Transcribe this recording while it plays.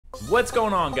What's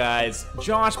going on, guys?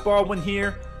 Josh Baldwin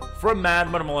here from Mad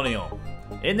Millennial.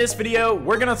 In this video,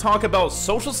 we're going to talk about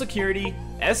Social Security,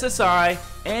 SSI,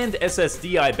 and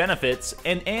SSDI benefits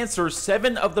and answer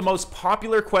 7 of the most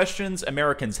popular questions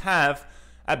Americans have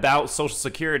about Social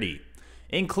Security,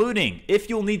 including if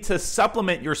you'll need to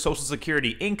supplement your Social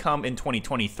Security income in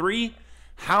 2023,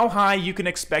 how high you can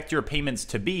expect your payments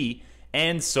to be,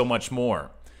 and so much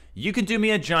more. You can do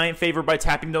me a giant favor by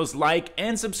tapping those like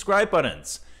and subscribe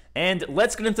buttons. And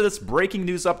let's get into this breaking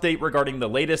news update regarding the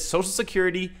latest Social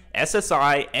Security,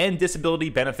 SSI, and disability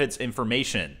benefits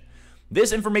information.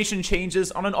 This information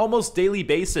changes on an almost daily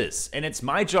basis, and it's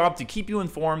my job to keep you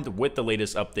informed with the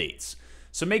latest updates.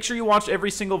 So make sure you watch every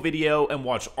single video and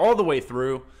watch all the way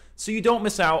through so you don't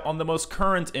miss out on the most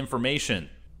current information.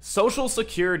 Social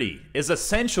Security is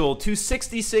essential to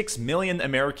 66 million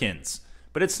Americans,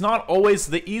 but it's not always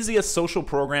the easiest social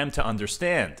program to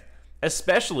understand,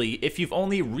 especially if you've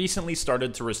only recently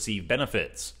started to receive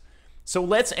benefits. So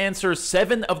let's answer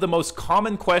 7 of the most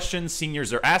common questions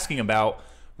seniors are asking about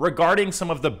regarding some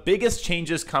of the biggest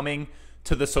changes coming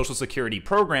to the Social Security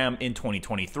program in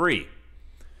 2023.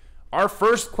 Our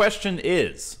first question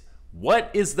is, what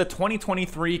is the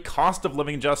 2023 cost of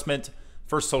living adjustment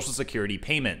for Social Security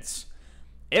payments?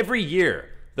 Every year,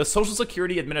 the Social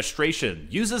Security Administration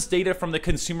uses data from the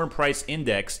Consumer Price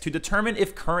Index to determine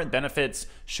if current benefits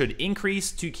should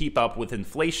increase to keep up with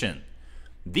inflation.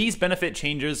 These benefit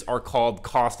changes are called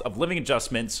cost of living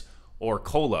adjustments, or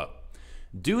COLA.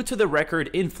 Due to the record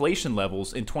inflation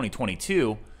levels in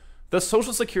 2022, the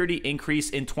Social Security increase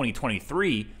in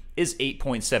 2023 is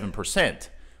 8.7%,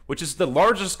 which is the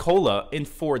largest COLA in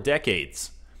 4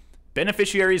 decades.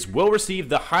 Beneficiaries will receive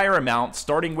the higher amount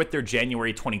starting with their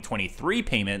January 2023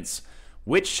 payments,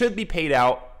 which should be paid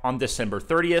out on December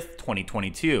 30th,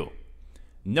 2022.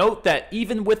 Note that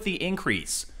even with the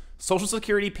increase, Social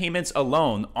Security payments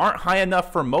alone aren't high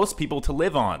enough for most people to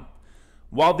live on.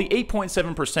 While the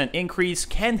 8.7% increase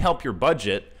can help your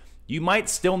budget, you might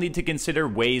still need to consider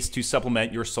ways to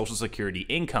supplement your Social Security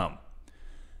income.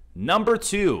 Number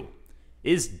 2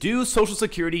 is, do Social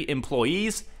Security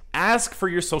employees ask for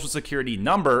your Social Security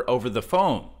number over the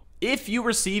phone? If you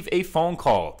receive a phone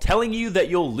call telling you that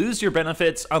you'll lose your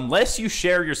benefits unless you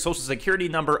share your Social Security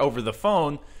number over the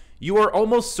phone, you are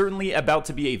almost certainly about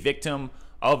to be a victim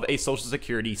of a Social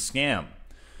Security scam.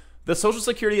 The Social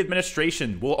Security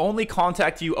Administration will only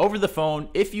contact you over the phone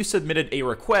if you submitted a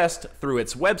request through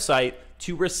its website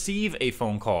to receive a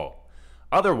phone call.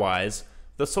 Otherwise,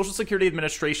 the Social Security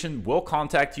Administration will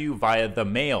contact you via the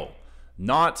mail,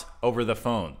 not over the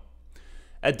phone.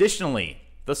 Additionally,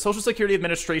 the Social Security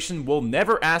Administration will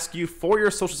never ask you for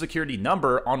your Social Security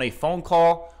number on a phone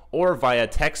call or via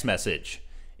text message.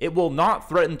 It will not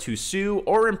threaten to sue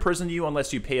or imprison you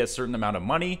unless you pay a certain amount of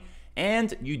money,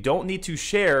 and you don't need to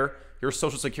share your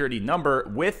Social Security number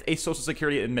with a Social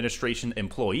Security Administration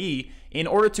employee in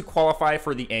order to qualify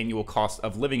for the annual cost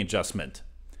of living adjustment.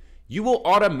 You will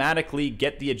automatically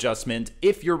get the adjustment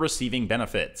if you're receiving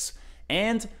benefits,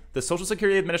 and the Social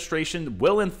Security Administration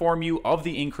will inform you of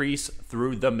the increase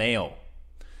through the mail.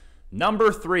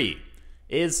 Number 3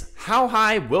 is, how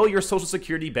high will your Social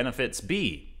Security benefits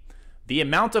be? The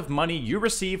amount of money you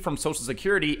receive from Social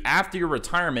Security after your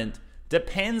retirement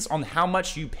depends on how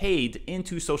much you paid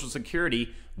into Social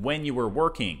Security when you were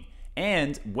working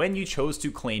and when you chose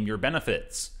to claim your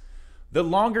benefits. The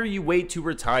longer you wait to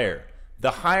retire,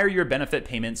 the higher your benefit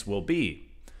payments will be.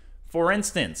 For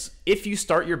instance, if you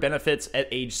start your benefits at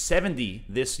age 70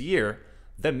 this year,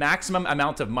 the maximum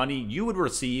amount of money you would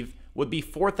receive would be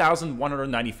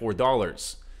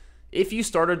 $4,194. If you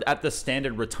started at the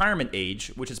standard retirement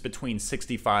age, which is between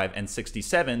 65 and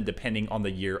 67 depending on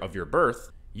the year of your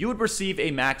birth, you would receive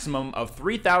a maximum of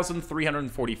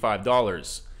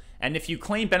 $3,345. And if you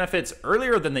claim benefits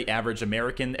earlier than the average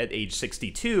American at age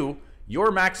 62,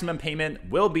 your maximum payment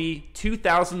will be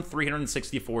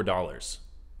 $2,364.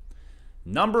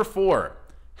 Number 4,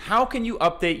 how can you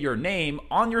update your name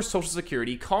on your Social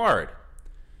Security card?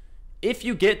 If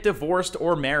you get divorced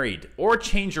or married or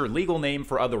change your legal name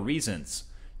for other reasons,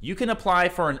 you can apply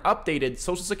for an updated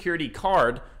Social Security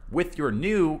card with your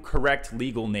new correct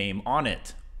legal name on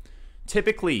it.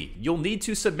 Typically, you'll need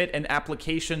to submit an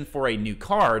application for a new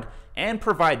card and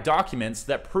provide documents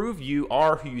that prove you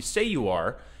are who you say you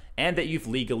are and that you've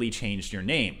legally changed your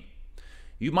name.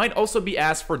 You might also be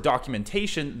asked for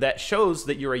documentation that shows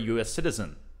that you're a U.S.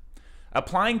 citizen.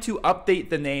 Applying to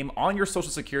update the name on your Social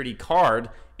Security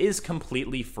card is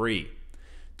completely free.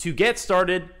 To get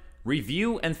started,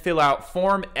 review and fill out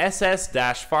Form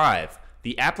SS-5,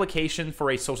 the application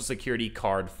for a Social Security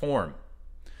card form.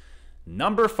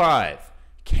 Number 5,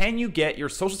 can you get your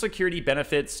Social Security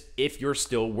benefits if you're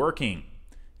still working?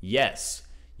 Yes,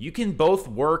 you can both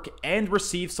work and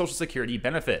receive Social Security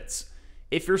benefits.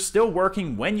 If you're still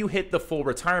working when you hit the full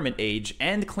retirement age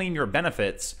and claim your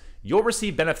benefits, you'll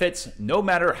receive benefits no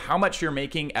matter how much you're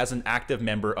making as an active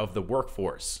member of the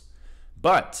workforce.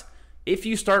 But if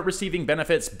you start receiving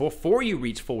benefits before you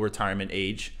reach full retirement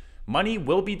age, money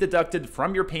will be deducted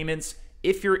from your payments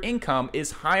if your income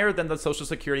is higher than the Social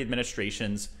Security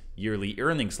Administration's yearly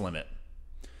earnings limit.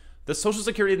 The Social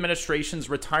Security Administration's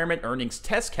Retirement Earnings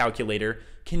Test Calculator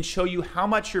can show you how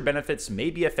much your benefits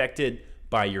may be affected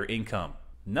by your income.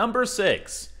 Number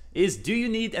 6 is, do you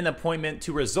need an appointment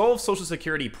to resolve Social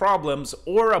Security problems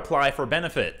or apply for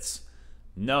benefits?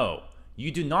 No,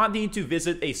 you do not need to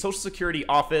visit a Social Security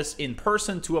office in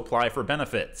person to apply for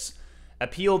benefits,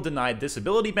 appeal denied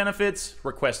disability benefits,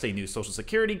 request a new Social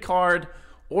Security card,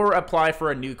 or apply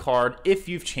for a new card if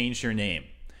you've changed your name.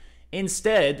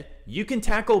 Instead, you can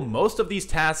tackle most of these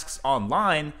tasks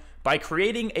online by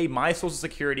creating a My Social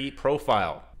Security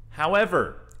profile.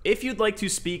 However, if you'd like to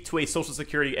speak to a Social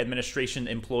Security Administration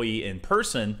employee in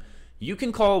person, you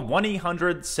can call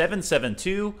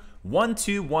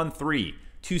 1-800-772-1213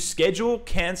 to schedule,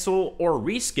 cancel, or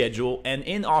reschedule an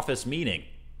in-office meeting.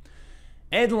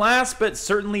 And last but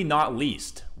certainly not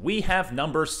least, we have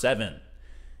number 7.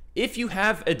 If you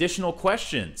have additional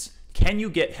questions, can you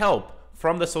get help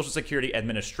from the Social Security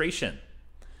Administration?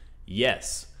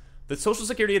 Yes, the Social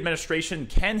Security Administration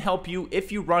can help you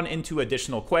if you run into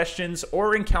additional questions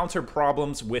or encounter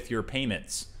problems with your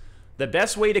payments. The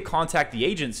best way to contact the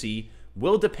agency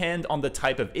will depend on the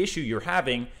type of issue you're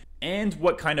having and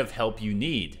what kind of help you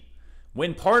need.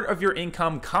 When part of your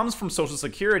income comes from Social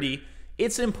Security,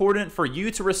 it's important for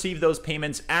you to receive those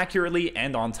payments accurately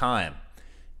and on time.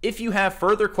 If you have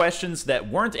further questions that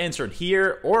weren't answered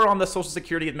here or on the Social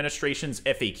Security Administration's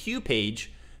FAQ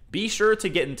page, be sure to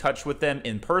get in touch with them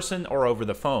in person or over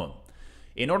the phone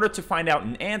in order to find out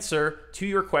an answer to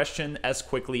your question as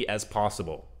quickly as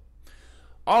possible.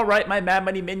 Alright, my Mad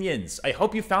Money minions, I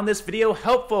hope you found this video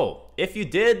helpful. If you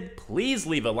did, please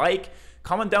leave a like,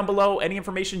 comment down below any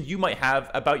information you might have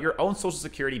about your own Social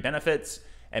Security benefits,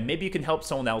 and maybe you can help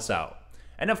someone else out.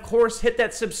 And of course, hit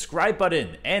that subscribe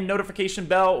button and notification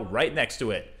bell right next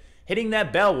to it. Hitting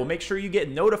that bell will make sure you get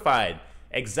notified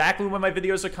exactly when my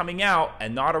videos are coming out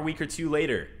and not a week or two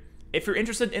later. If you're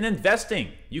interested in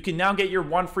investing, you can now get your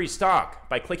one free stock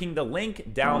by clicking the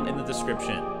link down in the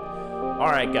description.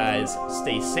 Alright guys,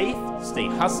 stay safe, stay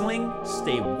hustling,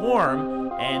 stay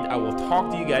warm, and I will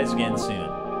talk to you guys again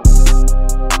soon.